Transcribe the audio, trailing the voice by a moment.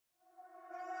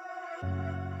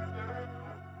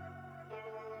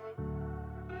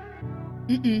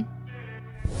Mm-mm.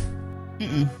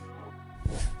 Mm-mm.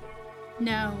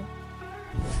 No.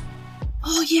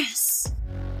 Oh, yes.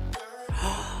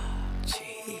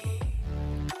 Gee.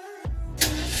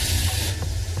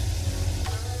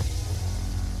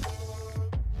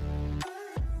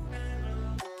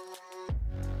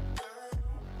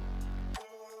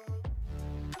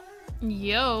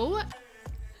 Yo.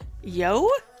 Yo?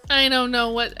 I don't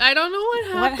know what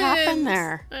happened. What happened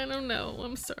there? I don't know.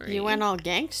 I'm sorry. You went all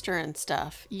gangster and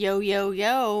stuff. Yo, yo,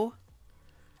 yo.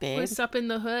 Babe. What's up in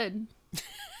the hood?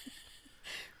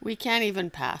 We can't even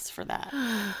pass for that.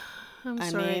 I'm I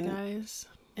sorry, mean, guys.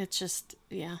 It's just,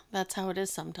 yeah, that's how it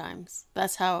is sometimes.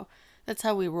 That's how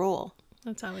we roll.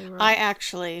 That's how we roll.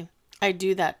 I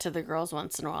do that to the girls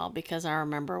once in a while because I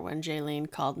remember when Jaylene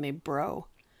called me bro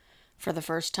for the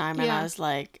first time and I was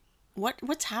like,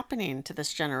 what's happening to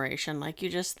this generation? Like, you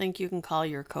just think you can call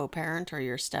your co-parent or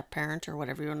your step-parent or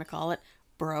whatever you want to call it,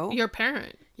 bro? Your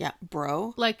parent. Yeah,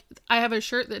 bro. Like, I have a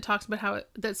shirt that talks about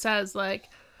that says, like,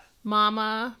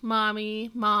 mama,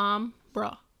 mommy, mom,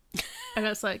 bro. And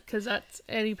it's like, because that's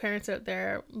any parents out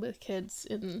there with kids,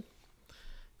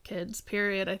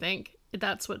 period, I think.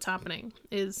 That's what's happening,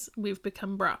 is we've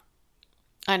become bro.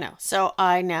 I know. So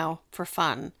I now, for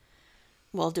fun,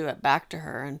 will do it back to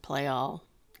her and play all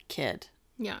kid.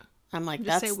 Yeah. I'm like,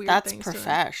 Just that's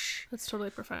profesh. That's totally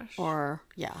profesh. Or,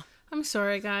 yeah. I'm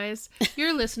sorry, guys.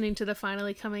 You're listening to the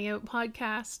Finally Coming Out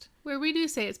podcast, where we do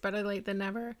say it's better late than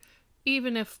never,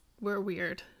 even if we're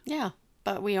weird. Yeah,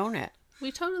 but we own it.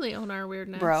 We totally own our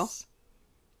weirdness. Bro.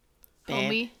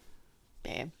 Babe. Homie.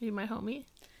 Babe. Are you my homie?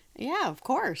 Yeah, of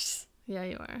course. Yeah,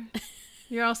 you are.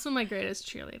 You're also my greatest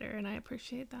cheerleader, and I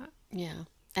appreciate that. Yeah.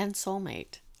 And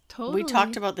soulmate. Totally. We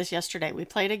talked about this yesterday. We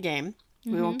played a game.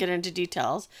 We won't get into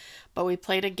details, but we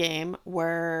played a game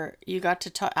where you got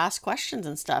to ask questions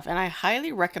and stuff. And I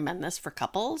highly recommend this for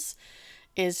couples,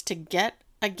 is to get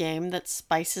a game that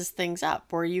spices things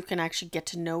up, where you can actually get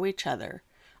to know each other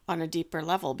on a deeper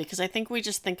level. Because I think we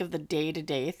just think of the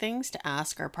day-to-day things to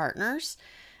ask our partners.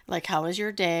 Like, how was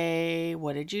your day?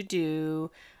 What did you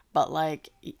do? But like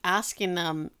asking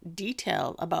them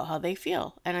detail about how they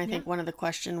feel. And I think one of the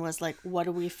questions was like, what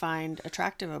do we find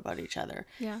attractive about each other?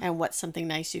 Yeah. And what's something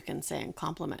nice you can say and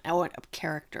compliment? I want a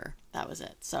character. That was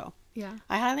it. So Yeah.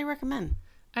 I highly recommend.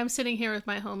 I'm sitting here with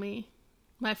my homie,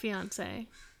 my fiance,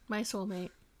 my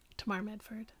soulmate, Tamar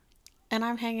Medford. And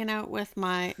I'm hanging out with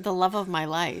the love of my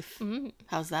life. Mm-hmm.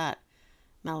 How's that?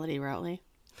 Melody Routley.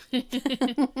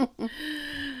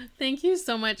 Thank you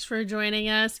so much for joining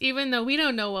us. Even though we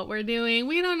don't know what we're doing,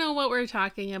 we don't know what we're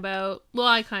talking about. Well,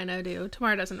 I kind of do.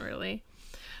 Tamar doesn't really.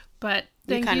 But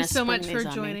thank you so much for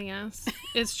joining us.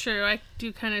 It's true. I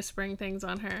do kind of spring things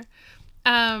on her.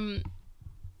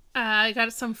 I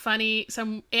got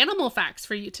some animal facts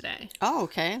for you today. Oh,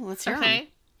 okay. Let's hear them.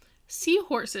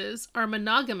 Seahorses are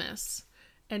monogamous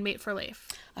and mate for life.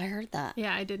 I heard that.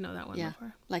 Yeah, I did know that one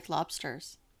before. Like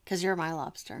lobsters. Because you're my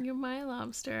lobster. You're my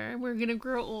lobster. We're going to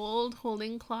grow old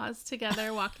holding claws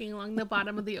together, walking along the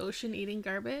bottom of the ocean, eating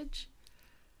garbage.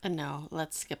 No,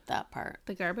 let's skip that part.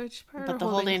 The garbage part? But the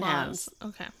holding hands.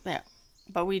 Okay. Yeah.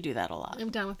 But we do that a lot. I'm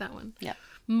done with that one. Yeah.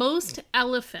 Most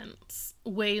elephants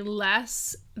weigh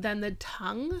less than the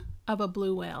tongue of a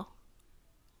blue whale.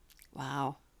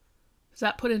 Wow. Does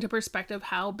that put into perspective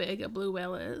how big a blue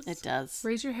whale is? It does.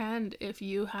 Raise your hand if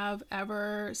you have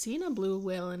ever seen a blue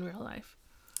whale in real life.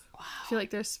 Wow. I feel like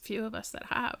there's few of us that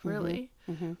have, really.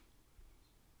 Mm-hmm.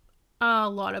 A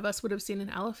lot of us would have seen an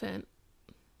elephant.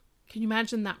 Can you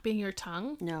imagine that being your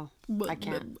tongue? No, I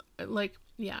can't. Like,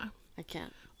 yeah. I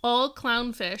can't. All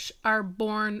clownfish are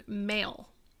born male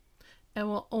and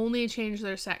will only change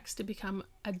their sex to become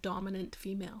a dominant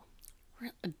female.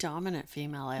 A dominant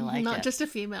female, I like it. Not just a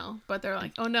female, but they're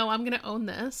like, oh no, I'm going to own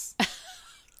this.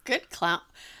 Good clown.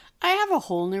 I have a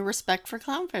whole new respect for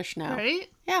clownfish now. Right?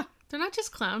 Yeah. They're not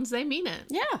just clowns, they mean it.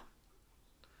 Yeah.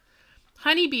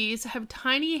 Honeybees have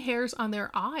tiny hairs on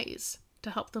their eyes to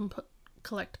help them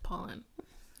collect pollen.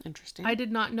 Interesting. I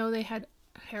did not know they had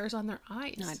hairs on their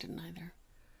eyes. No, I didn't either.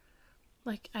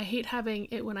 Like, I hate having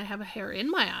it when I have a hair in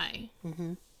my eye.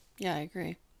 Mm-hmm. Yeah, I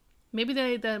agree. Maybe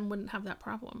they then wouldn't have that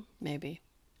problem. Maybe.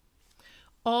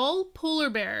 All polar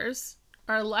bears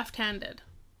are left-handed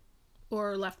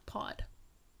or left-pawed.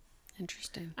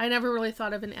 Interesting. I never really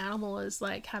thought of an animal as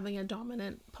like having a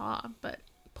dominant paw, but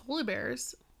polar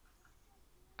bears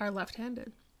are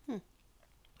left-handed.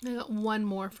 I got one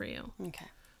more for you. Okay.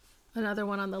 Another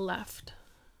one on the left.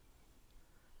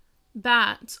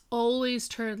 Bats always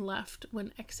turn left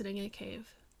when exiting a cave.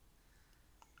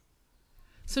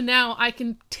 So now I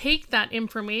can take that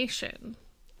information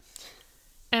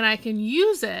and I can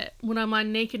use it when I'm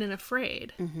on Naked and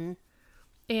Afraid. Mm-hmm.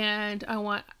 And I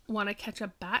want to catch a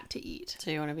bat to eat.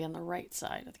 So you want to be on the right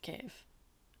side of the cave.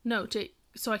 No,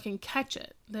 so I can catch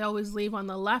it. They always leave on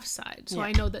the left side. So Yeah.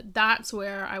 I know that that's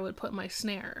where I would put my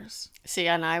snares. See,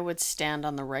 and I would stand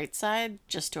on the right side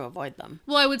just to avoid them.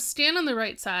 Well, I would stand on the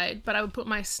right side, but I would put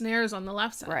my snares on the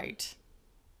left side. Right.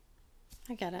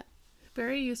 I get it.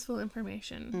 Very useful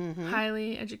information. Mm-hmm.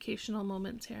 Highly educational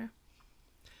moments here.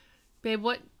 Babe,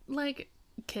 what, like,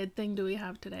 kid thing do we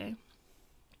have today?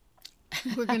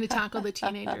 We're going to tackle the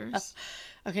teenagers.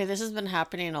 Okay, this has been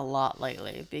happening a lot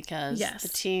lately because Yes. the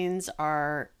teens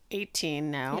are 18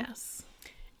 now. Yes.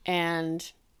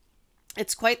 And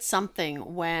it's quite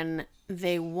something when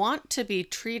they want to be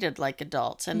treated like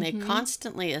adults and they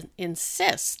constantly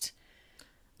insist,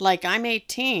 like, I'm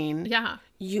 18. Yeah.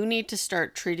 You need to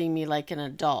start treating me like an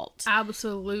adult.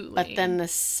 Absolutely. But then the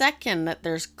second that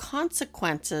there's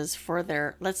consequences for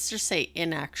their, let's just say,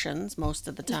 inactions most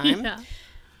of the time, Yeah.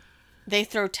 they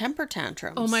throw temper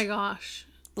tantrums. Oh my gosh.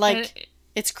 Like,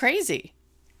 it's crazy.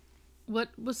 What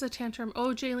was the tantrum?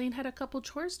 Oh, Jaylene had a couple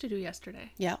chores to do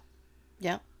yesterday. Yeah.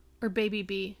 Yeah. Or Baby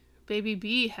B. Baby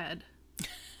B had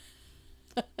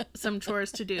some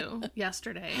chores to do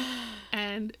yesterday.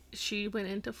 And she went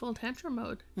into full tantrum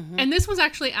mode. Mm-hmm. And this was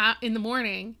actually in the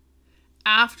morning.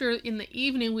 After, in the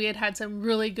evening, we had some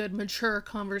really good, mature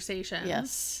conversations.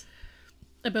 Yes.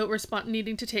 About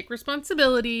needing to take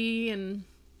responsibility and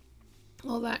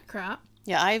all that crap.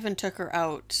 Yeah, I even took her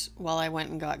out while I went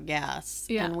and got gas.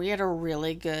 Yeah. And we had a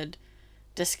really good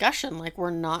discussion. Like, we're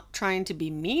not trying to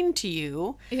be mean to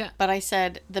you. Yeah. But I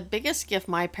said, the biggest gift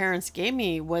my parents gave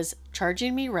me was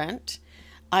charging me rent.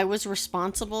 I was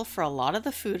responsible for a lot of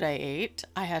the food I ate.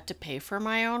 I had to pay for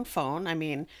my own phone. I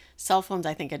mean, cell phones,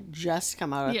 I think, had just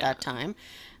come out at that time.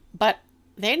 But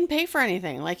they didn't pay for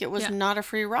anything. Like, it was not a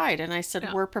free ride. And I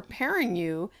said, we're preparing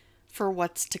you for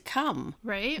what's to come.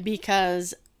 Right.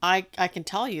 Because I can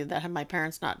tell you that had my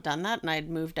parents not done that and I'd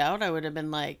moved out, I would have been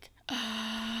like,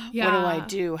 what do I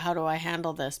do? How do I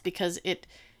handle this? Because it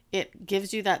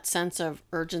gives you that sense of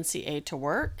urgency, A, to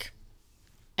work,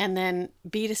 and then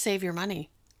B, to save your money.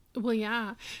 Well,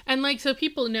 yeah. And like, so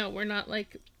people know we're not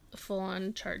like full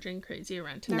on charging crazy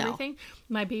rent and everything.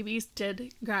 My babies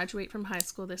did graduate from high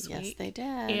school this week. Yes, they did.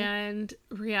 And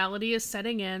reality is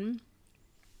setting in.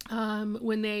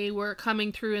 When they were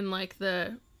coming through in like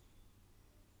the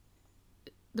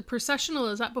processional,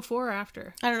 is that before or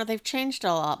after? I don't know. They've changed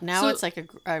a lot. Now it's like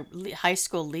a high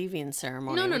school leaving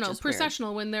ceremony. No.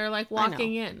 Processional, when they're like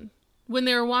walking in. When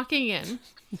they were walking in.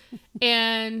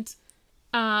 And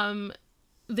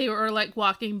they were like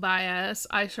walking by us,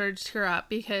 I started to tear up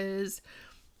because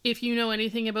if you know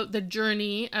anything about the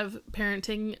journey of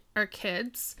parenting our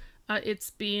kids, it's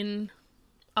been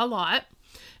a lot.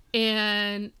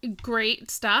 And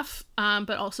great stuff,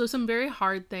 but also some very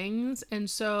hard things. And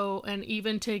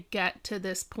even to get to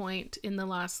this point in the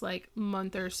last like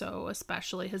month or so,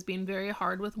 especially, has been very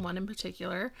hard with one in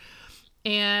particular.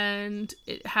 And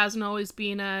it hasn't always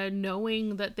been a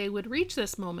knowing that they would reach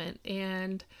this moment.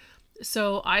 And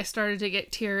so I started to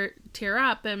get tear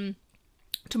up. And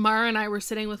Tamara and I were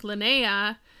sitting with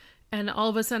Linnea, and all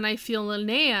of a sudden I feel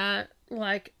Linnea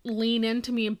like lean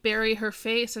into me and bury her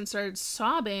face and started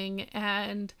sobbing,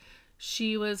 and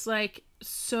she was like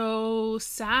so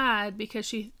sad because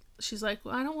she's like,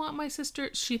 well, I don't want my sister.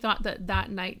 She thought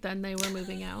that night then they were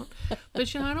moving out,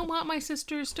 but I don't want my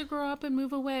sisters to grow up and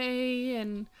move away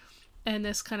and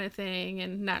this kind of thing.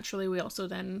 And naturally we also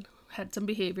then had some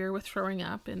behavior with throwing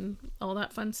up and all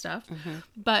that fun stuff. Mm-hmm.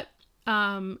 But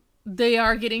they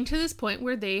are getting to this point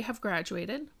where they have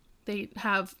graduated. They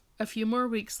have a few more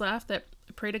weeks left that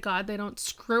I pray to God they don't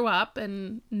screw up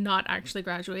and not actually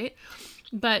graduate.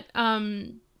 But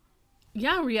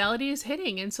reality is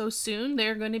hitting. And so soon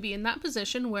they're going to be in that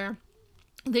position where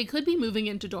they could be moving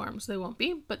into dorms. They won't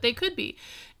be, but they could be.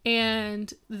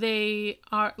 And they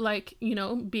are like,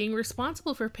 being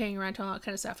responsible for paying rent and all that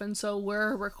kind of stuff. And so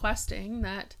we're requesting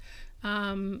that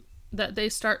that they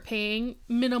start paying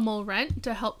minimal rent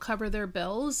to help cover their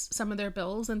bills, some of their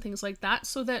bills and things like that,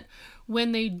 so that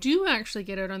when they do actually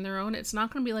get out on their own, it's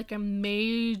not going to be like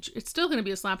it's still going to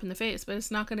be a slap in the face, but it's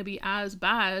not going to be as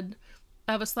bad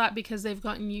of a slap because they've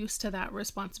gotten used to that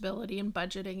responsibility and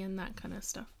budgeting and that kind of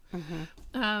stuff. Mm-hmm.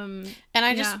 And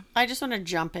I just want to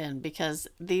jump in because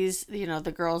these,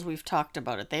 the girls, we've talked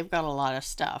about it. They've got a lot of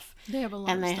stuff. They have a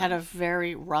lot and of they stuff. had a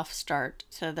very rough start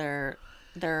to their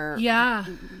yeah,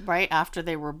 right after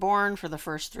they were born for the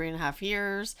first 3.5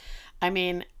 years. I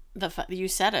mean, you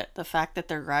said it, the fact that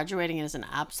they're graduating is an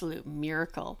absolute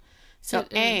miracle. So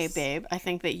babe, I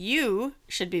think that you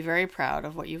should be very proud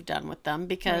of what you've done with them,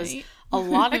 because a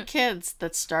lot of kids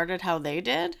that started how they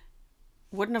did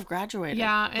wouldn't have graduated.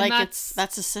 Yeah, and like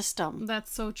that's a system.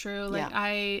 That's so true. Like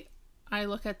I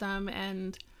look at them,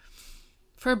 and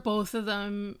for both of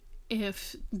them,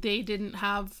 if they didn't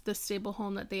have the stable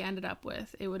home that they ended up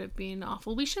with, it would have been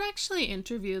awful. We should actually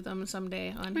interview them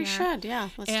someday on here. We should, yeah.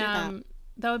 Let's do that.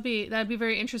 That'd be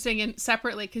very interesting, and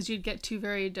separately, because you'd get two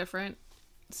very different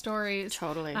stories.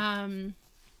 Totally.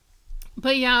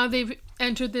 But yeah, they've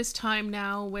entered this time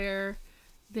now where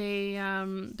they're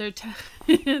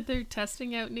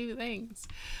testing out new things.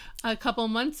 A couple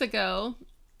months ago,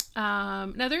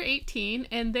 now they're 18,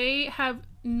 and they have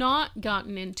not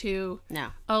gotten into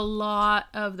a lot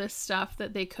of the stuff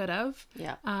that they could have.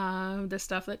 Yeah. The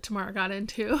stuff that Tamar got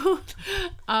into.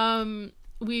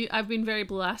 I've been very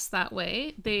blessed that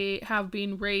way. They have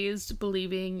been raised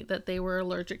believing that they were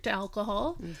allergic to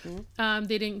alcohol. Mm-hmm.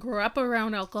 They didn't grow up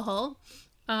around alcohol.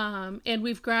 And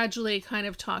we've gradually kind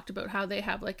of talked about how they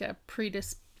have like a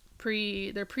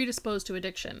they're predisposed to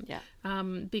addiction. Yeah.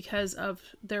 Because of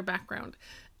their background.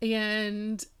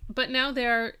 But now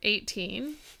they're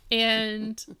 18,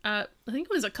 and I think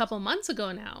it was a couple months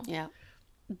ago now. Yeah.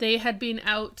 They had been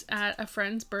out at a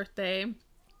friend's birthday,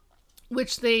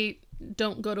 which they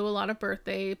don't go to a lot of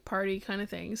birthday party kind of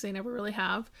things. They never really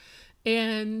have.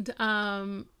 And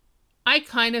I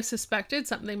kind of suspected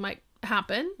something might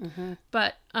happen. Mm-hmm.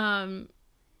 But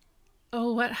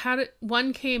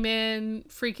one came in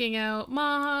freaking out,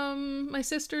 "Mom, my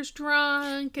sister's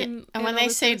drunk." And when they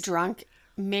say drunk,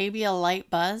 maybe a light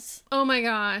buzz. Oh my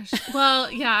gosh. Well,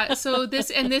 yeah. So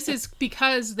this is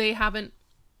because they haven't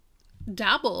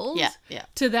dabbled. Yeah.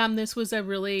 To them, this was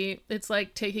it's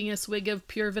like taking a swig of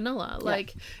pure vanilla.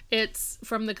 Like it's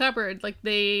from the cupboard. Like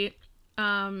they,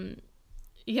 so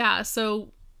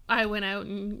I went out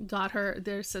and got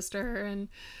their sister, and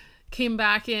came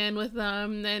back in with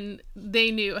them, and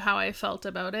they knew how I felt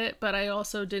about it, but I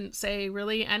also didn't say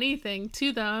really anything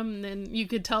to them, and you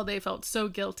could tell they felt so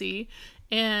guilty.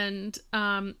 And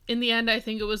in the end, I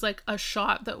think it was like a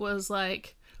shot that was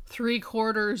like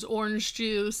 3/4 orange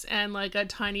juice and like a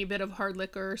tiny bit of hard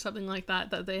liquor or something like that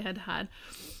they had.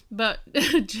 But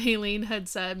Jaylene had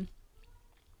said,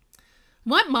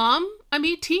 "What, Mom? I'm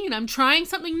 18. I'm trying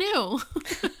something new."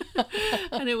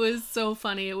 And it was so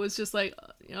funny. It was just like,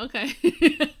 okay.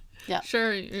 Yeah.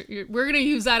 Sure. We're going to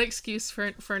use that excuse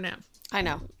for now. I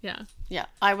know. Yeah. Yeah.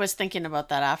 I was thinking about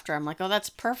that after. I'm like, oh, that's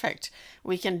perfect.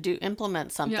 We can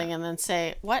implement something and then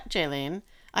say, "What, Jaylene?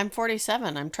 I'm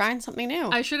 47. I'm trying something new."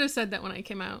 I should have said that when I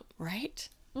came out. Right?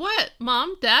 "What,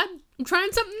 Mom, Dad? I'm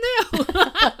trying something new."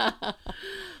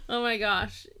 Oh my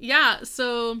gosh. Yeah.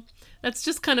 So that's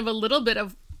just kind of a little bit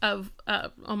of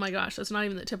oh my gosh, that's not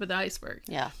even the tip of the iceberg.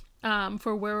 Yeah.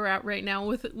 For where we're at right now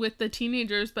with the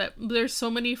teenagers, but there's so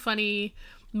many funny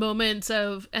moments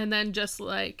and then just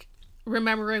like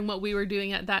remembering what we were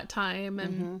doing at that time,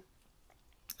 and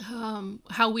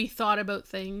how we thought about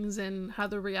things, and how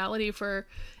the reality for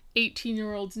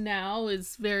 18-year-olds now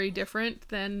is very different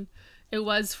than it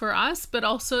was for us, but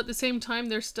also at the same time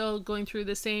they're still going through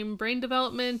the same brain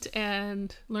development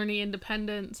and learning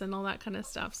independence and all that kind of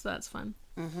stuff, so that's fun.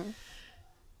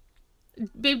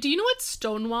 Babe, do you know what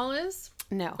Stonewall is?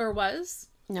 No. Or was?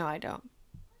 No, I don't.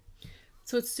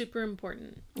 So it's super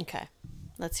important. Okay.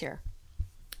 Let's hear.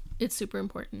 It's super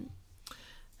important.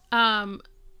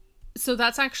 So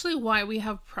that's actually why we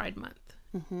have Pride Month.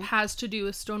 It has to do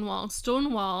with Stonewall.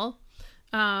 Stonewall,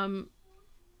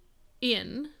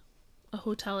 in a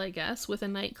hotel, I guess, with a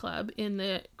nightclub in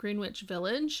the Greenwich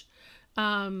Village,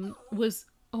 was,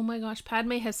 oh my gosh,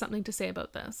 Padme has something to say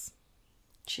about this.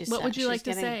 What would you like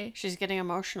to say? She's getting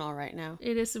emotional right now.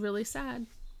 It is really sad.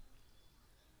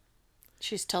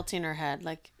 She's tilting her head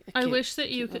like a I wish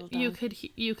that you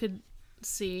could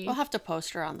see. We'll have to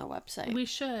post her on the website. We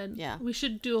should. Yeah. We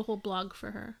should do a whole blog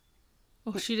for her.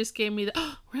 Oh, she just gave me the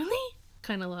 "oh, really?"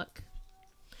 kind of look.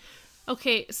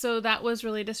 Okay, so that was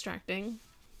really distracting.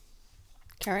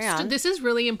 Carry on. This is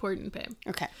really important, babe.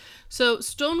 Okay. So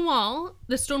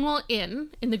the Stonewall Inn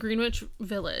in the Greenwich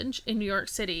Village in New York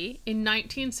City in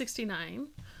 1969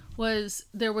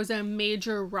 there was a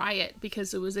major riot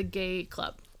because it was a gay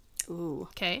club. Ooh.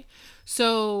 Okay.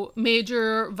 So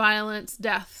major violence,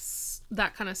 deaths,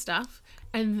 that kind of stuff.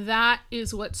 And that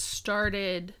is what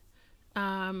started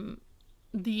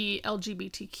the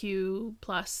LGBTQ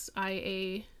plus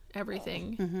IA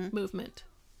everything movement.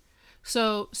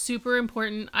 So super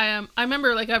important. I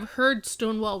remember, like, I've heard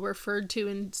Stonewall referred to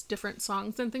in different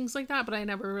songs and things like that, but I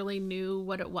never really knew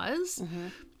what it was.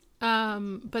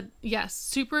 But yes,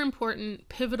 super important,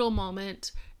 pivotal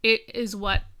moment. It is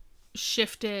what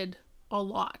shifted a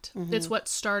lot. It's what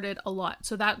started a lot.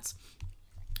 So that's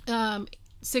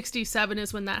 67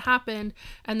 is when that happened,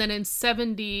 and then in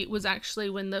 70 was actually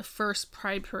when the first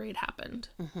Pride Parade happened,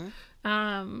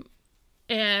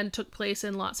 and took place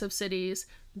in lots of cities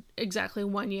exactly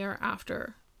 1 year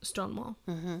after Stonewall.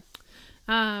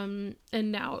 And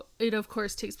now it of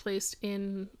course takes place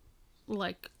in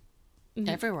like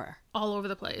everywhere, all over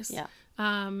the place. Yeah.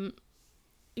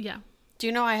 Do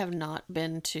you know I have not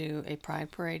been to a Pride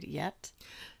Parade yet?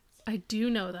 I do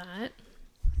know that.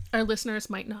 Our listeners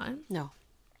might not. No.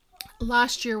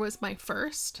 Last year was my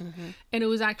first, and it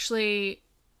was actually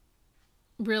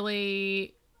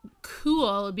really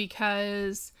cool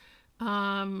because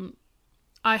I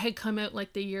had come out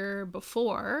like the year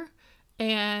before,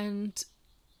 and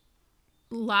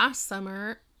last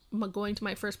summer, going to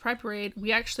my first Pride Parade,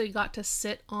 we actually got to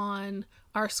sit on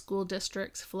our school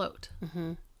district's float.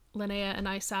 Linnea and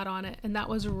I sat on it, and that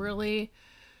was really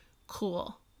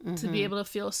cool. To be able to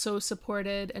feel so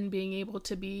supported and being able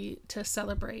to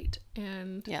celebrate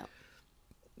and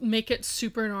make it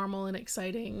super normal and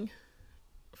exciting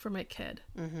for my kid.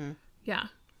 Yeah.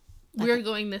 We're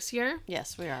going this year.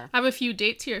 Yes, we are. I have a few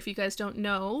dates here if you guys don't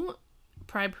know.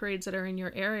 Pride parades that are in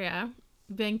your area.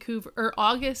 Vancouver, or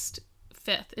August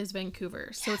 5th is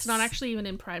Vancouver. So it's not actually even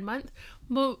in Pride Month.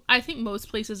 I think most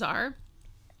places are.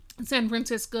 San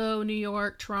Francisco, New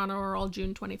York, Toronto are all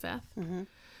June 25th.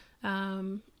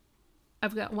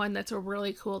 I've got one that's a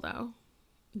really cool though.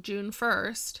 June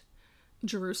 1st,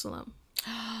 Jerusalem.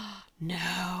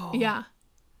 No. Yeah.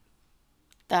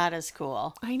 That is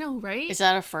cool. I know, right? Is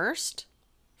that a first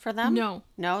for them? No.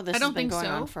 No, this I don't has been think going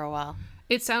so. on for a while.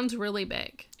 It sounds really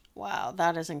big. Wow,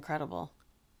 that is incredible.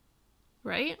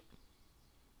 Right?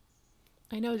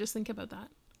 I know, just think about that.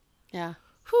 Yeah.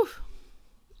 Whew.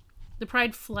 The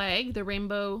pride flag, the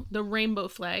rainbow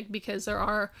flag, because there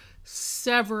are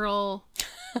several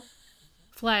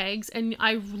flags, and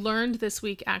I learned this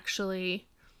week actually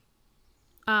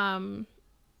that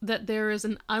there is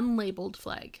an unlabeled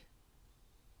flag,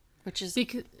 Which is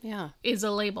is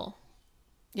a label.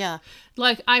 Yeah.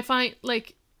 Like I find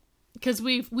because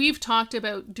we've talked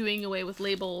about doing away with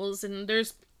labels, and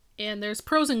there's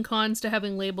pros and cons to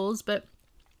having labels, but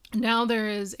now there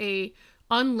is a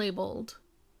unlabeled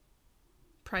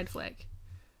pride flag.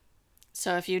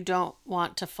 So if you don't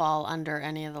want to fall under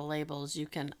any of the labels, you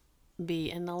can be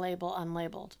in the label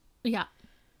unlabeled. Yeah.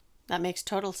 That makes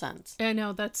total sense. I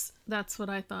know, that's what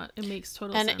I thought. It makes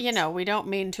total sense. And, you know, we don't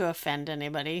mean to offend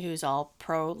anybody who's all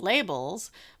pro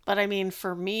labels, but I mean,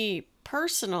 for me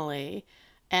personally,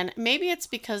 and maybe it's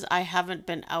because I haven't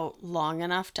been out long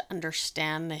enough to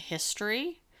understand the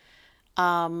history,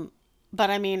 but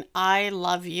I mean, I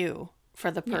love you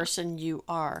for the person you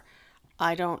are.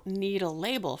 I don't need a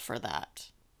label for that.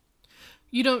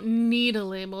 You don't need a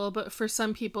label, but for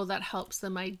some people that helps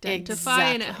them identify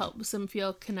and it helps them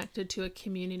feel connected to a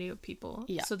community of people.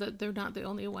 Yeah. So that they're not the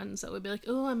only ones that would be like,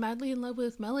 oh, I'm madly in love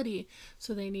with Melody.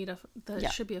 So they need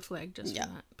should be a flag just for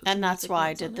that. And that's why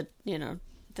I did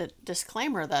the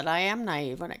disclaimer that I am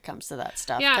naive when it comes to that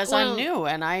stuff. Because I'm new,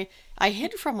 and I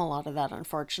hid from a lot of that,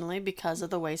 unfortunately, because of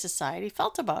the way society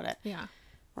felt about it. Yeah.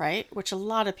 Right? Which a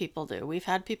lot of people do. We've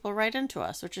had people write into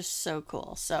us, which is so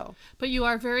cool. So, but you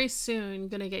are very soon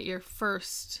going to get your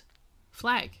first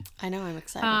flag. I know, I'm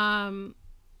excited.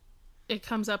 It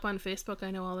comes up on Facebook,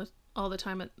 I know, all the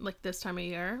time at like this time of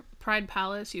year. Pride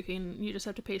Palace, you just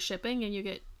have to pay shipping and you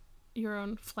get your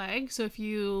own flag. So if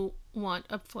you want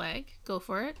a flag, go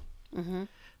for it. We're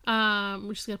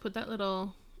just going to put that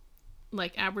little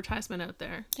like advertisement out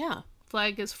there. Yeah.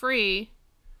 Flag is free.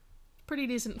 Pretty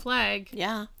decent flag.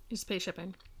 Yeah. You just pay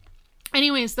shipping.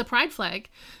 Anyways, the pride flag,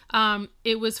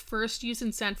 it was first used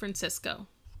in San Francisco.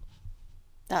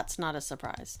 That's not a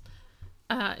surprise.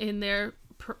 In their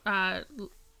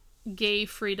Gay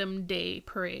Freedom Day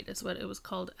Parade is what it was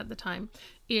called at the time,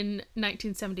 in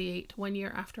 1978, 1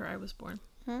 year after I was born.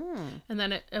 And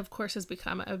then it, of course, has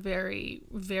become a very,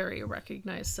 very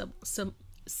recognized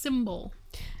symbol.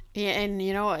 Yeah, and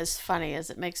you know what is funny is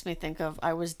it makes me think of,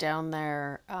 I was down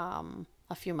there a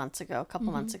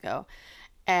couple months ago,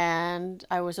 and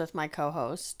I was with my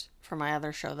co-host for my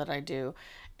other show that I do.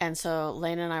 And so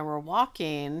Lane and I were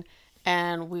walking,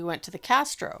 and we went to the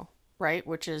Castro, right,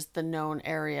 which is the known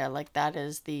area, like that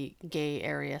is the gay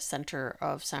area center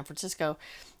of San Francisco.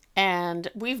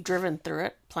 And we've driven through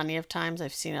it plenty of times.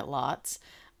 I've seen it lots.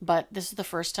 But this is the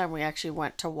first time we actually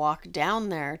went to walk down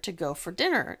there to go for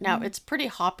dinner. Now, it's a pretty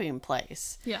hopping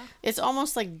place. Yeah. It's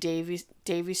almost like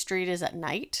Davie Street is at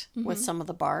night with some of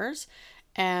the bars.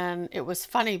 And it was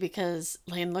funny because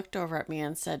Lane looked over at me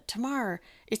and said, Tamar,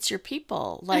 it's your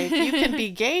people. Like, you can be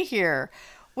gay here,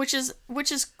 which is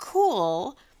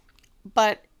cool.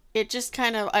 But it just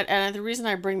kind of, and the reason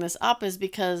I bring this up is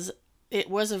because it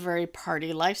was a very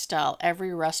party lifestyle.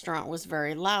 Every restaurant was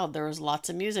very loud. There was lots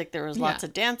of music. There was lots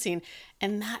of dancing.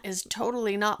 And that is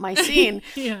totally not my scene.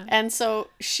 And so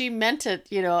she meant it,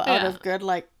 out of good,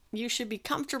 like, you should be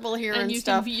comfortable here and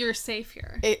stuff. You're safe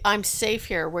here. I'm safe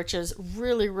here, which is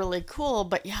really, really cool.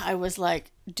 But yeah, I was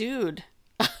like, dude,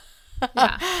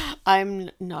 I'm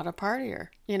not a partier.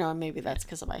 Maybe that's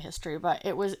because of my history. But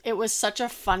it was such a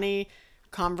funny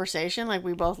conversation. Like,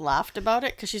 we both laughed about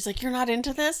it because she's like, you're not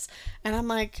into this? And I'm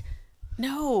like,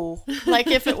 no. Like,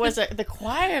 if it was the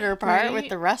quieter part with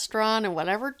the restaurant and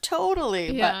whatever,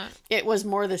 totally. But it was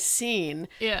more the scene.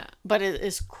 Yeah. But it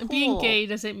is cool. Being gay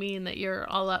doesn't mean that you're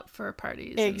all up for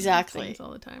parties. Exactly. And things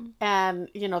all the time. And,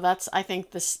 that's, I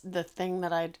think, the thing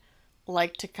that I'd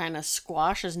like to kind of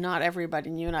squash is not everybody,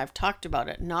 and you and I've talked about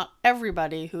it, not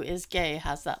everybody who is gay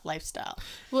has that lifestyle.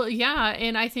 Well, yeah.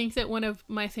 And I think that one of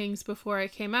my things before I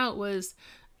came out was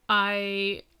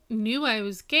I knew I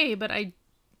was gay, but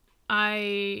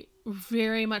I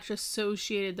very much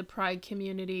associated the pride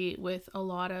community with a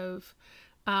lot of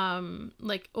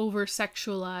like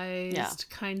over-sexualized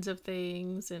kinds of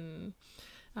things. And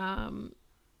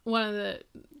one of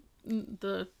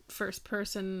the first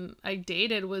person I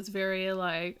dated was very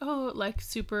like,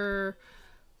 super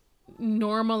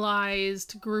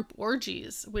normalized group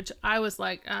orgies, which I was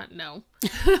like, no.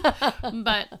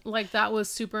 But like, that was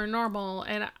super normal,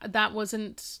 and that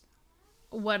wasn't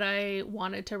what I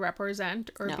wanted to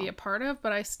represent or be a part of.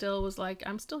 But I still was like,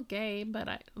 I'm still gay, but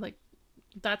I like,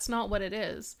 that's not what it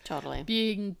is. Totally.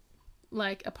 Being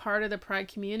like a part of the pride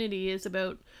community is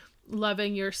about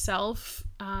loving yourself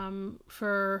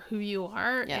for who you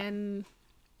are, and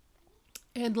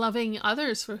loving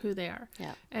others for who they are,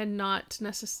 and not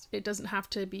it doesn't have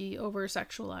to be over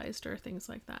sexualized or things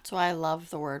like that. So I love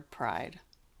the word pride.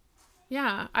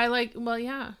 Yeah, I like. Well,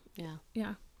 yeah.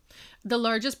 The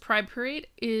largest pride parade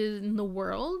in the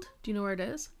world. Do you know where it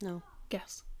is? No.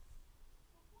 Guess.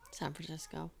 San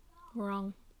Francisco.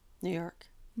 Wrong. New York.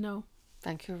 No.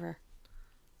 Vancouver.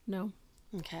 No.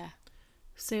 Okay.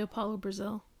 Sao Paulo,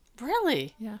 Brazil.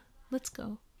 Really? Yeah. Let's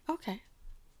go. Okay.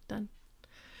 Done.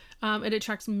 It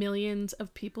attracts millions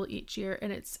of people each year,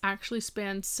 and it's actually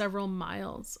spans several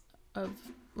miles of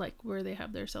like where they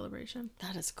have their celebration.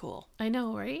 That is cool. I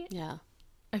know, right? Yeah.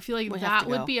 I feel like that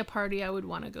would be a party I would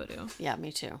want to go to. Yeah,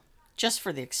 me too. Just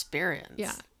for the experience.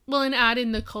 Yeah. Well, and add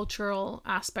in the cultural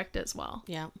aspect as well.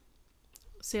 Yeah.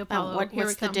 Sao Paulo.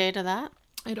 What's the date of that?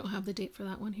 I don't have the date for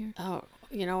that one here. Oh,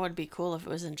 it would be cool if it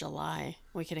was in July.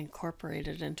 We could incorporate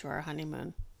it into our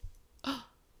honeymoon.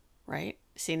 Right?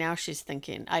 See, now she's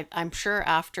thinking. I'm sure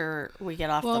after we get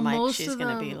off the mic, she's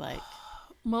going to be like...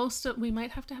 We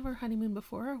might have to have our honeymoon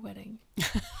before our wedding.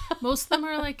 Most of them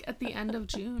are like at the end of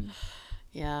June.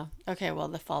 Yeah. Okay, well,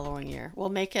 the following year. We'll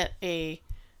make it a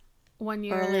 1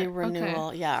 year early renewal.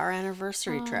 Okay. Yeah, our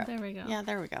anniversary trip. There we go. Yeah,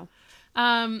 there we go.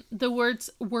 The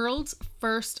world's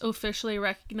first officially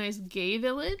recognized gay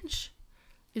village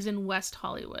is in West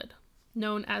Hollywood,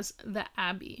 known as the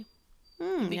Abbey.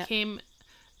 It became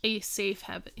a safe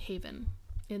haven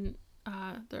in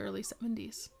the early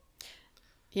 70s.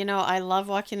 I love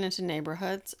walking into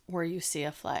neighborhoods where you see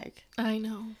a flag. I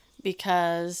know.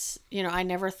 Because, I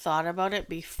never thought about it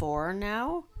before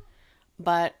now,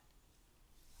 but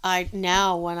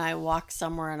now when I walk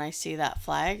somewhere and I see that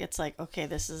flag, it's like, okay,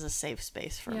 this is a safe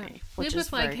space for me. We have a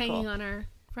flag hanging on our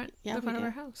front of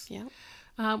our house. Yeah.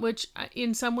 Which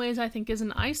in some ways I think is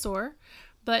an eyesore,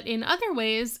 but in other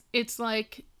ways it's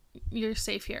like you're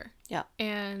safe here. Yeah.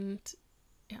 And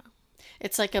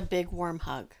it's like a big warm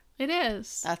hug. It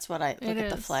is. That's what I look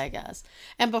at the flag as.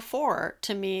 And before,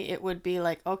 to me, it would be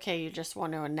like, okay, you just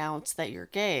want to announce that you're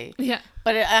gay. Yeah.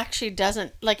 But it actually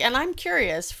doesn't, and I'm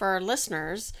curious for our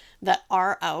listeners that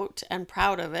are out and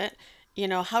proud of it,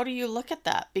 how do you look at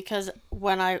that? Because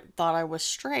when I thought I was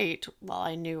straight, well,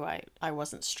 I knew I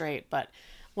wasn't straight, but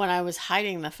when I was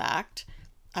hiding the fact,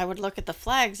 I would look at the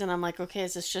flags and I'm like, okay,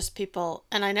 is this just people,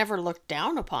 and I never looked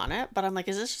down upon it, but I'm like,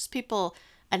 is this just people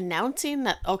announcing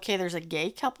that, okay, there's a gay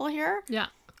couple here? Yeah.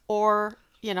 Or,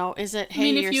 is it,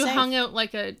 hey, if you hung out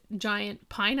like a giant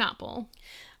pineapple.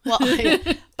 Well,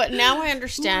 but now I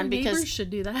understand because neighbors should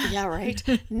do that. Yeah, right.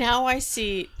 Now I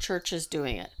see churches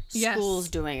doing it, schools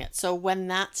doing it. So when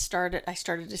that started, I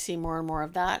started to see more and more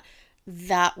of that.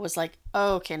 That was like,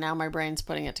 oh, okay, now my brain's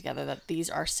putting it together that these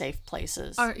are safe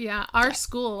places. Our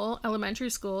school,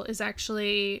 elementary school, is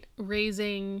actually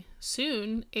raising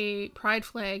soon a pride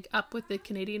flag up with the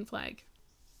Canadian flag.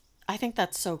 I think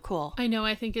that's so cool. I know.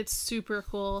 I think it's super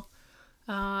cool.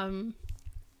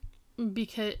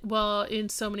 Because, well, in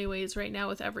so many ways right now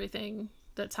with everything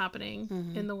that's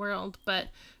happening in the world. But,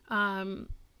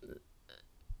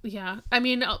 yeah, I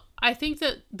mean, I think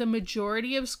that the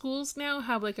majority of schools now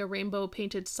have like a rainbow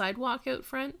painted sidewalk out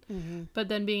front, but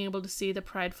then being able to see the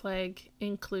pride flag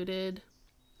included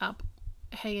up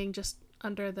hanging just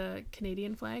under the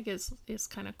Canadian flag is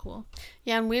kind of cool.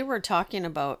 Yeah, and we were talking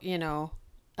about, you know,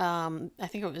 I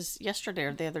think it was yesterday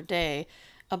or the other day,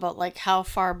 about like how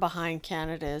far behind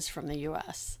Canada is from the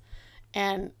US.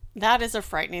 And that is a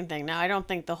frightening thing. Now, I don't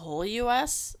think the whole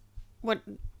US would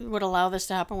allow this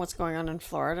to happen, what's going on in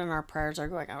Florida, and our prayers are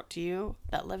going out to you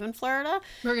that live in Florida.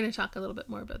 We're going to talk a little bit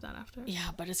more about that after. Yeah,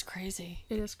 but it's crazy.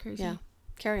 It is crazy. Yeah.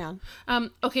 Carry on.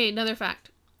 Okay, another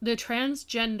fact. The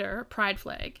transgender pride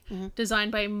flag,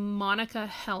 designed by Monica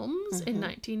Helms in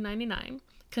 1999,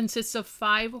 consists of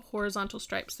 5 horizontal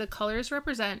stripes. The colors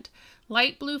represent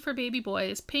light blue for baby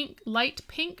boys, light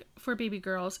pink for baby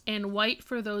girls, and white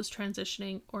for those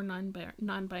transitioning or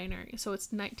non-binary. So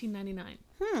it's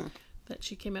 1999 that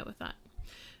she came out with that.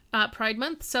 Pride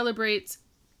Month celebrations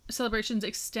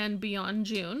extend beyond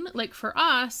June. Like for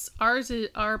us,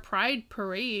 our Pride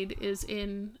Parade is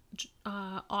in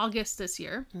August this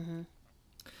year.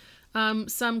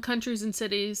 Some countries and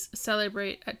cities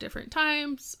celebrate at different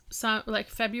times. Some, like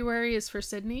February is for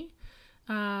Sydney,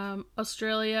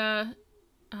 Australia,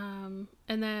 and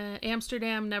then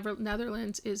Amsterdam,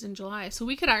 Netherlands is in July. So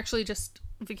we could actually just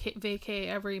vacay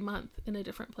every month in a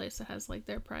different place that has like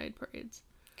their Pride parades.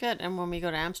 Good. And when we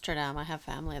go to Amsterdam, I have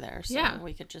family there, so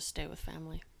we could just stay with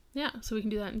family. Yeah, so we can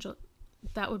do that in July.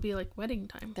 That would be like wedding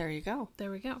time. There you go.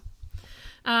 There we go.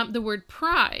 The word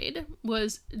pride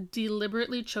was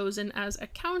deliberately chosen as a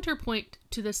counterpoint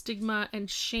to the stigma and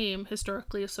shame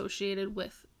historically associated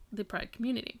with the pride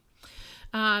community.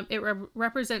 It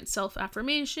represents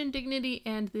self-affirmation, dignity,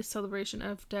 and the celebration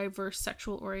of diverse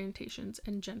sexual orientations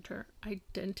and gender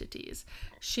identities.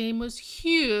 Shame was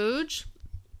huge.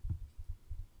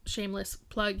 Shameless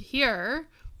plug here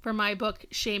for my book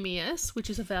Shameous, which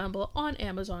is available on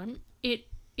Amazon. It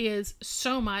is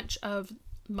so much of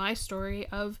my story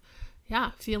of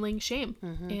feeling shame,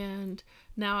 and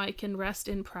now I can rest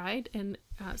in pride and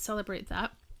celebrate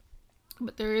that.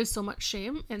 But there is so much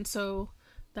shame, and so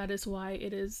that is why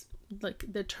it is like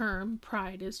the term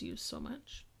pride is used so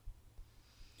much.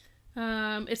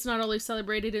 It's not only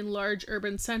celebrated in large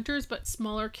urban centers but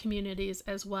smaller communities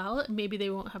as well. Maybe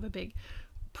they won't have a big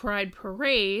pride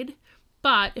parade,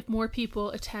 but if more people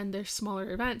attend their smaller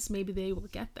events, maybe they will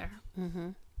get there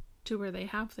to where they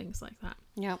have things like that.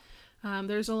 Yeah.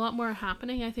 There's a lot more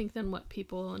happening, I think, than what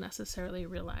people necessarily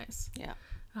realize. Yeah.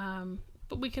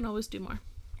 But we can always do more.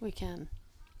 We can.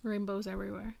 Rainbows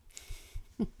everywhere.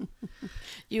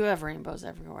 You have rainbows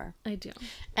everywhere. I do.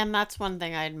 And that's one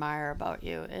thing I admire about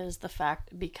you is the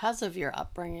fact, because of your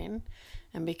upbringing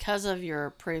and because of your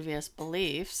previous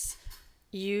beliefs,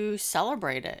 you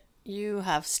celebrate it. You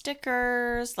have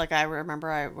stickers. Like I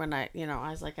remember when I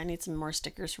was like, I need some more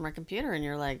stickers for my computer. And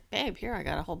you're like, babe, here, I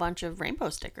got a whole bunch of rainbow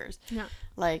stickers. Yeah.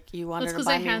 Like you wanted to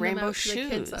buy me rainbow shoes. The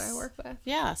kids that I work with.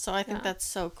 Yeah. So I think that's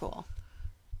so cool.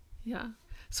 Yeah.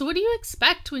 So what do you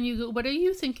expect when you go? What are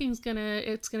you thinking it's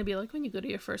gonna be like when you go to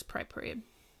your first Pride Parade?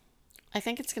 I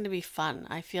think it's going to be fun.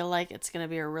 I feel like it's going to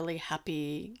be a really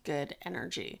happy, good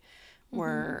energy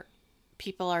where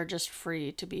people are just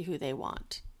free to be who they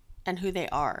want and who they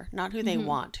are, not who they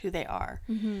want, who they are.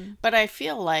 But I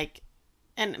feel like,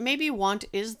 and maybe want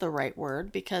is the right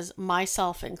word, because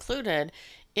myself included,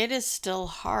 it is still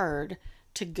hard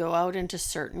to go out into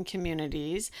certain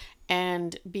communities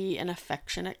and be an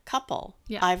affectionate couple.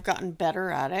 Yeah. I've gotten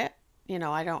better at it. You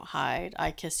know, I don't hide.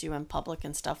 I kiss you in public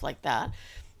and stuff like that.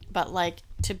 But like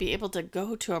to be able to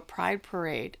go to a pride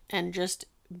parade and just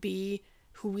be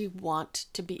who we want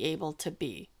to be able to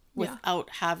be without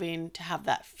having to have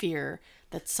that fear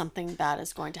that something bad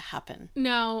is going to happen.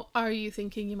 Now, are you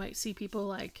thinking you might see people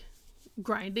like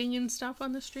grinding and stuff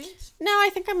on the streets? No, I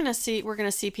think we're going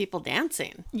to see people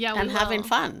dancing and having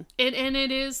fun. And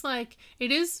it is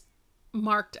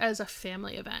marked as a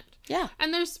family event. Yeah.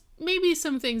 And there's maybe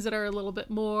some things that are a little bit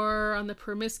more on the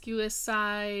promiscuous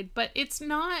side, but it's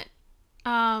not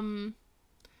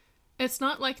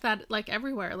like that like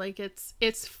everywhere. Like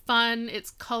it's fun,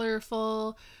 it's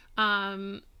colorful.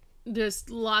 There's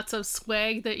lots of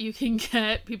swag that you can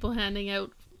get, people handing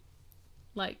out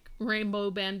like rainbow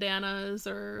bandanas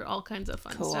or all kinds of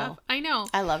fun stuff. I know.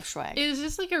 I love swag. It's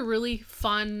just like a really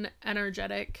fun,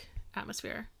 energetic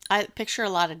atmosphere. I picture a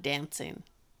lot of dancing.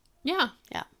 Yeah.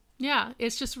 Yeah. Yeah.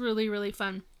 It's just really, really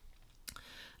fun.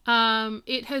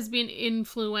 It has been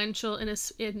influential in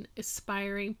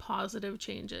aspiring positive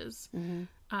changes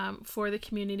for the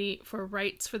community, for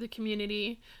rights for the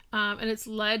community, and it's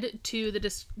led to the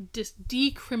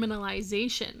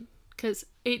decriminalization, because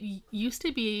it used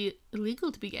to be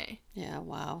illegal to be gay. Yeah,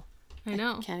 wow. I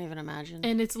know. Can't even imagine.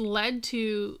 And it's led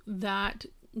to that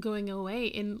going away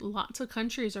in lots of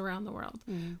countries around the world,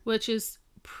 which is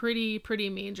pretty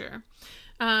major.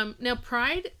 Now,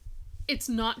 Pride, it's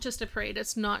not just a parade.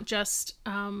 It's not just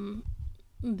the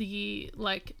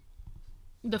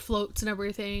floats and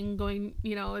everything going,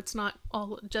 it's not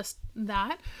all just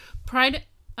that. Pride,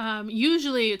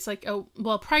 usually it's like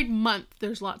Pride month,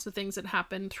 there's lots of things that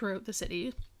happen throughout the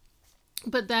city.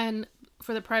 But then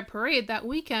for the Pride Parade that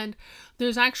weekend,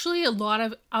 there's actually a lot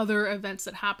of other events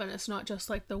that happen. It's not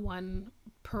just like the one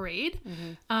parade.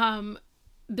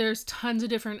 There's tons of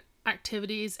different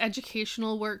activities,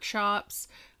 educational workshops,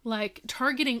 like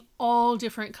targeting all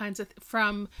different kinds of,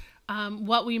 from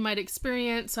what we might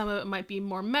experience. Some of it might be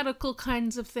more medical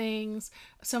kinds of things.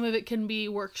 Some of it can be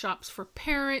workshops for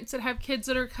parents that have kids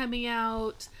that are coming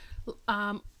out.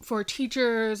 For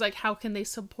teachers, like how can they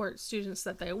support students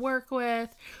that they work with.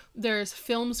 There's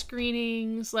film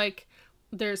screenings, like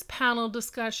there's panel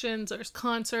discussions, there's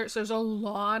concerts, there's a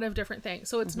lot of different things.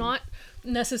 So it's not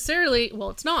necessarily,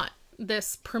 it's not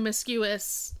this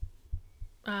promiscuous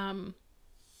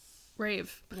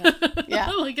rave.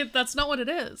 Yeah. That's not what it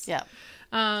is. Yeah.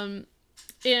 And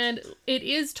it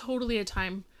is totally a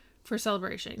time for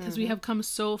celebration, because we have come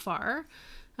so far.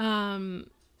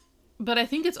 But I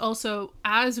think it's also,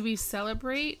 as we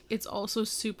celebrate, it's also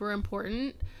super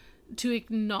important to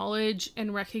acknowledge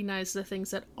and recognize the things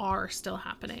that are still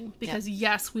happening. Because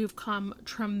yes, we've come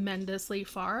tremendously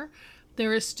far.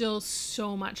 There is still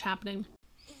so much happening.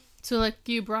 So like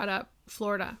you brought up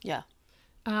Florida. Yeah.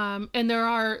 And there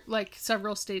are like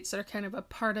several states that are kind of a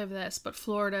part of this, but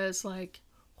Florida is like,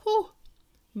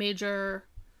 major.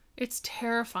 It's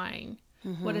terrifying.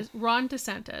 What is Ron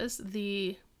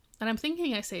DeSantis, and I'm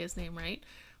thinking I say his name right,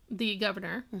 the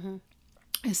governor,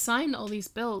 has signed all these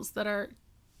bills that are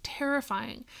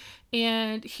terrifying.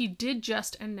 And he did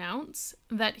just announce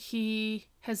that he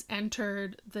has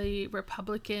entered the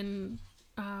Republican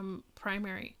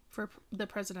primary for the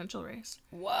presidential race.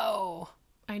 Whoa.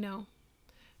 I know.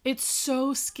 It's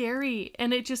so scary.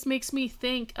 And it just makes me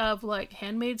think of like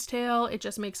Handmaid's Tale. It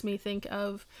just makes me think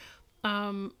of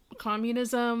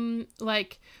communism,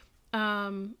 like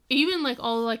even like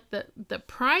all like the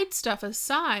pride stuff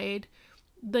aside,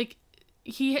 like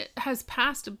he has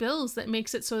passed bills that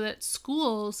makes it so that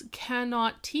schools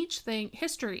cannot teach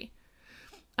history,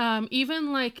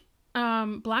 even like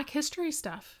Black history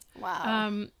stuff.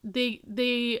 Wow.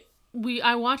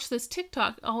 I watched this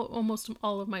TikTok. Almost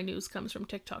all of my news comes from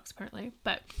TikToks apparently,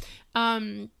 but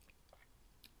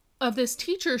of this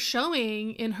teacher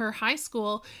showing in her high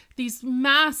school these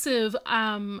massive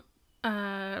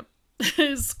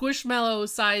Squishmallow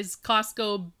size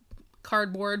Costco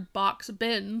cardboard box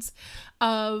bins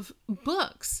of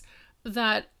books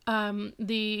that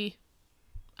I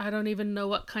don't even know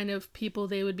what kind of people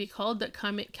they would be called that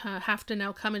have to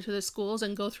now come into the schools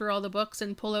and go through all the books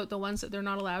and pull out the ones that they're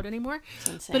not allowed anymore.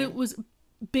 But it was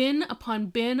bin upon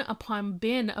bin upon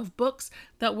bin of books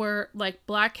that were like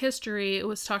Black history. It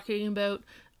was talking about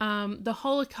the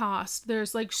Holocaust.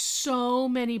 There's like so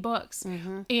many books,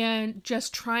 and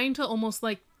just trying to almost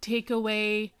like take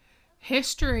away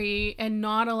history and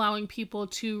not allowing people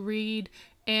to read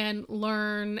and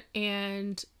learn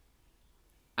and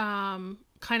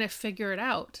kind of figure it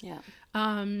out. Yeah.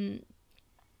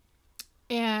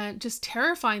 And just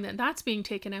terrifying that that's being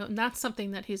taken out, and that's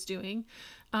something that he's doing.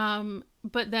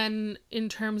 But then in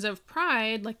terms of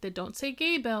pride, like the Don't Say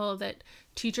Gay bill, that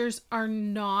teachers are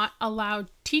not allowed,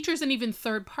 teachers and even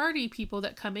third party people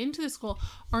that come into the school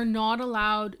are not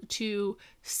allowed to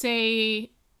say,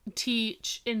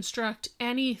 teach, instruct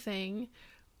anything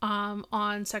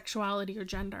on sexuality or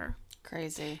gender.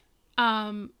 Crazy.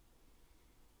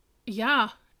 Yeah.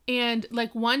 And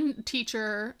like one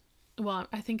teacher, well,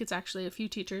 I think it's actually a few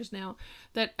teachers now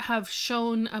that have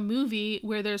shown a movie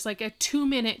where there's like a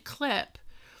 2-minute clip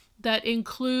that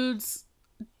includes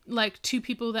like two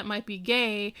people that might be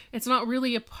gay. It's not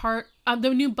really a part of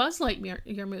the new Buzz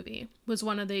Lightyear movie was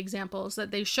one of the examples that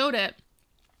they showed it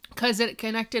because it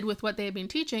connected with what they had been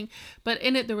teaching. But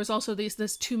in it, there was also this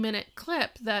 2-minute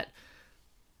clip that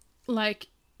like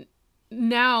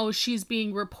now she's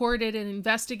being reported and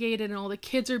investigated and all the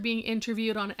kids are being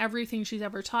interviewed on everything she's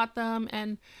ever taught them.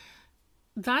 And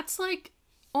that's like,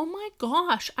 oh my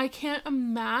gosh, I can't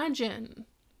imagine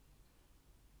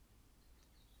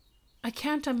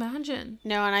can't imagine.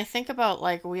 No, and I think about,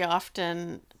 like, we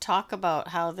often talk about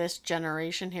how this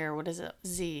generation here, what is it?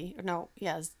 Z? No,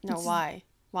 yeah, no, Y.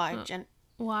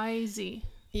 Y, Z.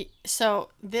 So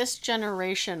this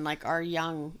generation, like our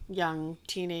young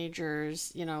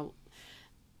teenagers,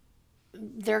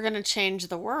 they're going to change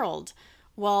the world.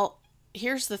 Well,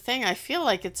 here's the thing. I feel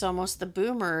like it's almost the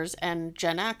boomers and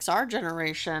Gen X, our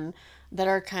generation, that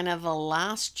are kind of the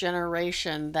last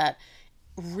generation that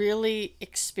really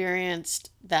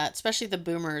experienced that, especially the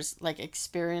boomers, like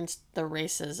experienced the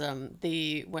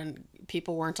racism, when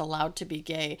people weren't allowed to be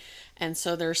gay. And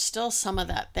so there's still some of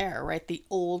that there, right? The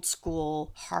old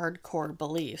school hardcore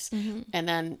beliefs. Mm-hmm. And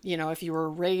then, if you were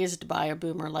raised by a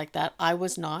boomer like that, I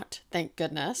was not, thank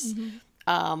goodness.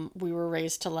 Mm-hmm. We were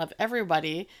raised to love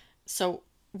everybody. So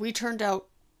we turned out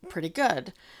pretty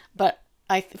good. But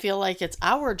I feel like it's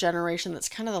our generation that's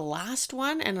kind of the last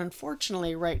one. And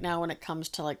unfortunately, right now, when it comes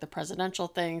to like the presidential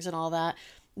things and all that,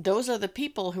 those are the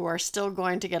people who are still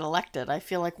going to get elected. I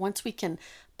feel like once we can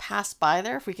pass by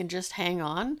there, if we can just hang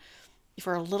on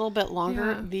for a little bit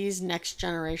longer, these next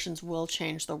generations will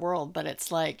change the world. But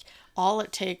it's like all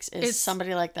it takes is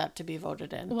somebody like that to be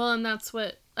voted in. Well, and that's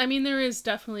what, I mean, there is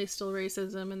definitely still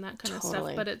racism and that kind of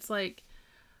stuff. But it's like,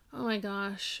 oh my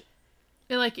gosh.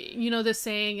 Like, the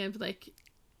saying of like,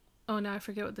 oh, now I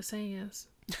forget what the saying is.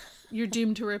 You're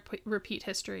doomed to repeat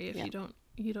history if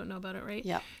you don't know about it, right?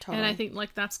 Yeah, totally. And I think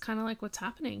like that's kind of like what's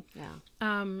happening.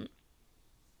 Yeah.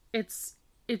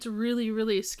 It's really,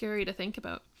 really scary to think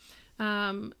about.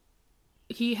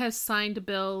 He has signed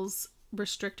bills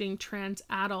restricting trans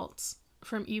adults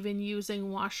from even using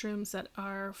washrooms that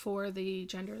are for the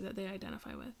gender that they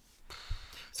identify with.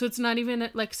 So it's not even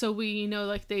like, so we know,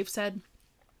 like they've said,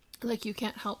 like you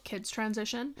can't help kids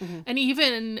transition. Mm-hmm. And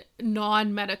even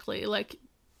non-medically, like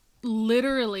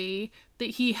literally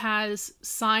that he has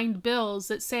signed bills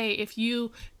that say if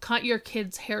you cut your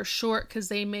kid's hair short because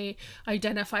they may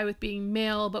identify with being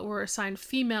male but were assigned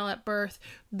female at birth,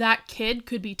 that kid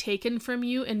could be taken from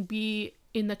you and be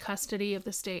in the custody of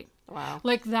the state. Wow.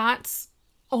 Like that's,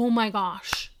 oh my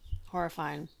gosh.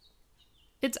 Horrifying.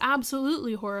 It's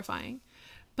absolutely horrifying.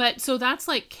 But so that's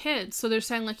like kids. So they're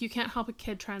saying like you can't help a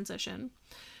kid transition.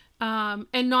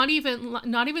 And not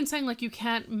even saying like you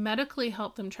can't medically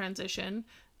help them transition.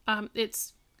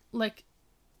 It's like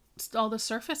it's all the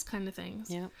surface kind of things.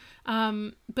 Yeah.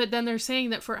 But then they're saying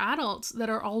that for adults that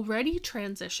are already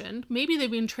transitioned, maybe they've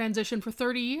been transitioned for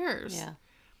 30 years. Yeah.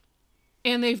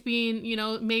 And they've been,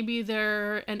 maybe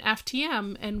they're an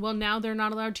FTM and well, now they're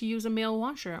not allowed to use a male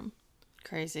washroom.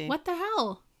 Crazy. What the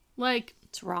hell? Like,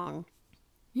 it's wrong.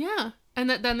 Yeah. And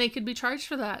then they could be charged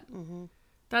for that. Mm-hmm.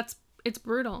 It's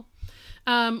brutal.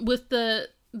 With the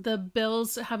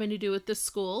bills having to do with the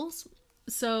schools.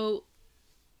 So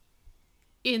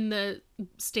in the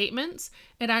statements,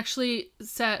 it actually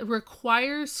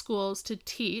requires schools to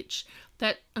teach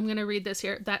that, I'm going to read this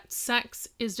here, that sex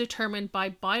is determined by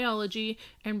biology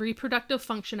and reproductive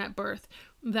function at birth,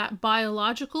 that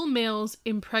biological males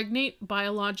impregnate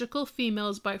biological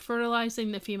females by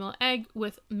fertilizing the female egg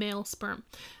with male sperm,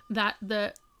 that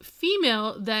the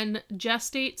female then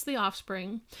gestates the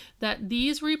offspring, that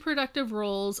these reproductive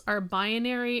roles are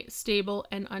binary, stable,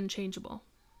 and unchangeable.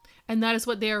 And that is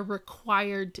what they are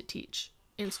required to teach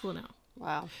in school now.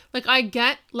 Wow. Like, I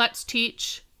get, let's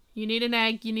teach. You need an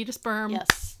egg, you need a sperm.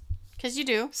 Yes. Because you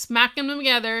do. Smacking them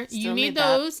together. Still you need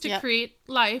those to create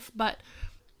life. But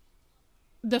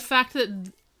the fact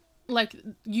that, like,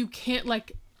 you can't,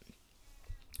 like,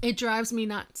 it drives me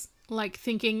nuts. Like,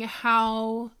 thinking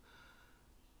how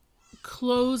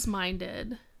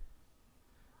close-minded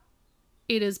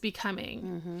it is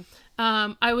becoming.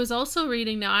 Mm-hmm. I was also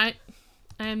reading now, I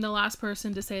am the last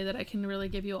person to say that I can really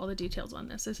give you all the details on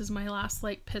this. This is my last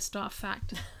like pissed off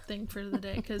fact thing for the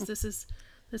day because this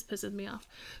pisses me off.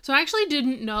 So I actually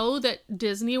didn't know that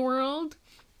Disney World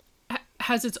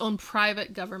has its own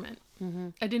private government. Mm-hmm.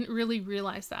 I didn't really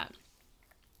realize that.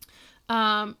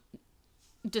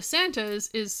 DeSantis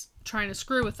is trying to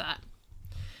screw with that.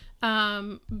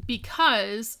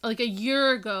 Because like a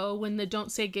year ago when the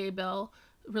Don't Say Gay bill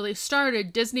really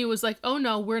started, Disney was like, oh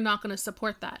no, we're not going to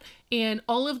support that. And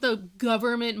all of the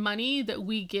government money that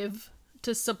we give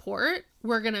to support,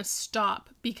 we're going to stop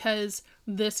because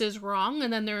this is wrong.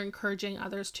 And then they're encouraging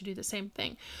others to do the same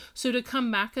thing. So to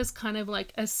come back as kind of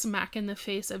like a smack in the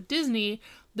face of Disney,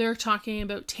 they're talking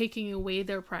about taking away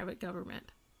their private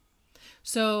government.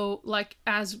 So like,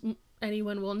 as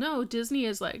anyone will know, Disney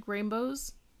is like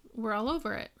rainbows. We're all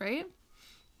over it, right?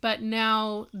 But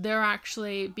now they're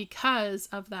actually, because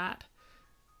of that,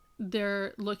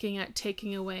 they're looking at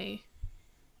taking away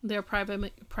their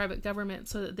private government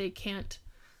so that they can't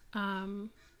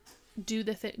do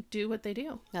what they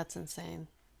do. That's insane.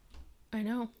 I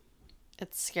know.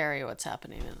 It's scary what's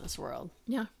happening in this world.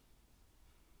 Yeah.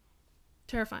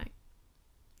 Terrifying.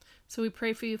 So we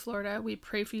pray for you, Florida. We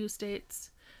pray for you,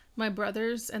 states. My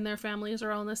brothers and their families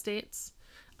are all in the States.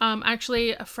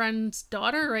 Actually, a friend's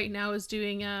daughter right now is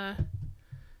doing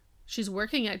she's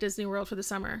working at Disney World for the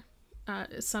summer.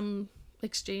 Some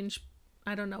exchange,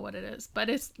 I don't know what it is, but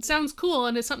it sounds cool,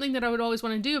 and it's something that I would always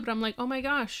want to do, but I'm like, oh my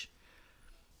gosh.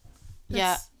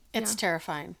 It's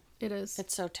terrifying. It is.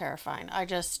 It's so terrifying.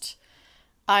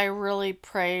 I really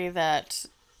pray that,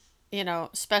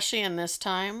 especially in this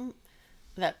time,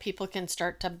 that people can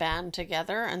start to band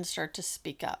together and start to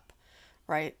speak up,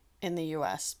 right, in the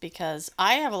U.S. Because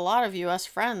I have a lot of U.S.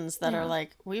 friends that are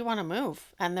like, we want to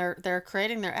move, and they're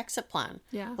creating their exit plan.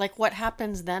 Yeah. Like, what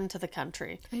happens then to the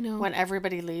country? I know. When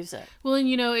everybody leaves it. Well,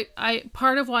 and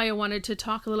part of why I wanted to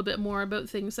talk a little bit more about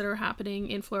things that are happening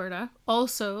in Florida,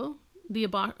 also the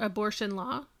abortion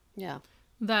law. Yeah.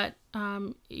 That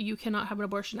you cannot have an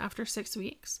abortion after 6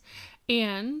 weeks,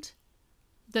 and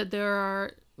that there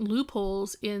are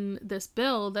loopholes in this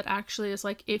bill that actually is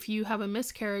like, if you have a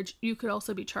miscarriage, you could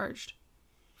also be charged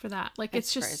for that. Like,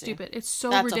 it's just crazy. Stupid. It's so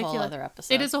ridiculous. That's a whole other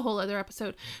episode. It is a whole other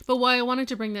episode. But why I wanted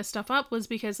to bring this stuff up was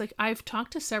because, like, I've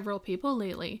talked to several people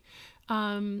lately,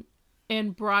 and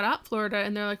brought up Florida,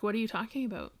 and they're like, what are you talking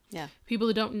about? Yeah. People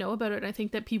who don't know about it. I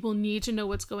think that people need to know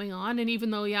what's going on. And even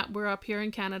though, we're up here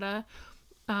in Canada,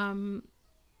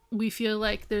 we feel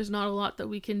like there's not a lot that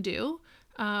we can do.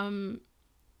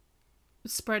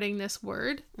 Spreading this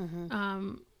word,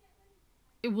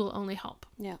 it will only help.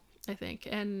 Yeah, I think,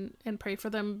 and pray for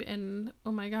them. And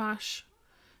oh my gosh,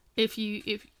 if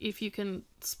you can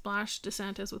splash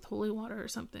DeSantis with holy water or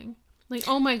something, like,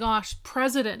 oh my gosh,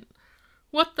 president,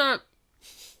 what the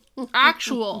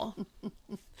actual.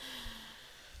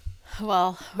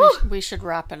 Well, we should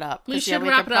wrap it up. We should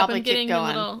wrap it up. I'm getting a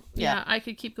little. Yeah, I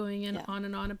could keep going on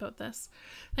and on about this.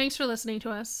 Thanks for listening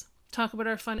to us talk about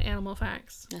our fun animal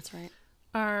facts. That's right.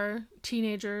 Our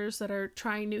teenagers that are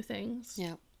trying new things.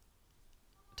 Yeah.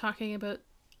 Talking about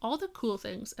all the cool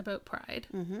things about Pride.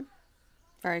 Mm-hmm.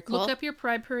 Very cool. Look up your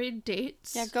Pride Parade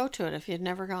dates. Yeah, go to it if you've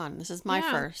never gone. This is my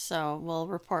first, so we'll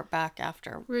report back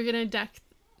after. We're going to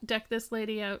deck this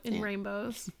lady out in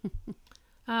rainbows.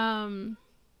 Thanks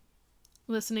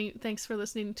for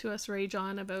listening to us rage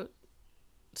on about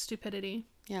stupidity.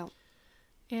 Yeah.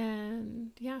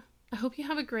 And I hope you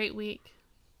have a great week.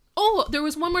 Oh, there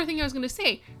was one more thing I was going to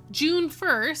say. June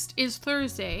 1st is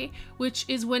Thursday, which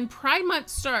is when Pride Month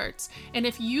starts. And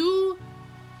if you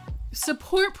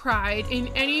support Pride in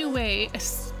any way,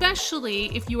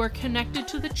 especially if you are connected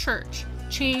to the church,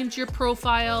 change your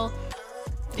profile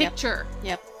picture.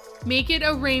 Yep. Make it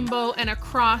a rainbow and a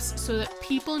cross so that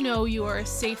people know you are a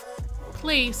safe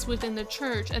place within the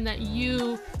church and that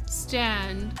you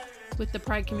stand with the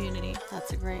Pride community.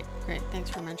 That's a great. Thanks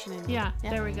for mentioning that. Yeah,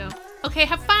 there we go. Okay,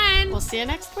 have fun. We'll see you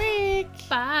next week.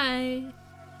 Bye.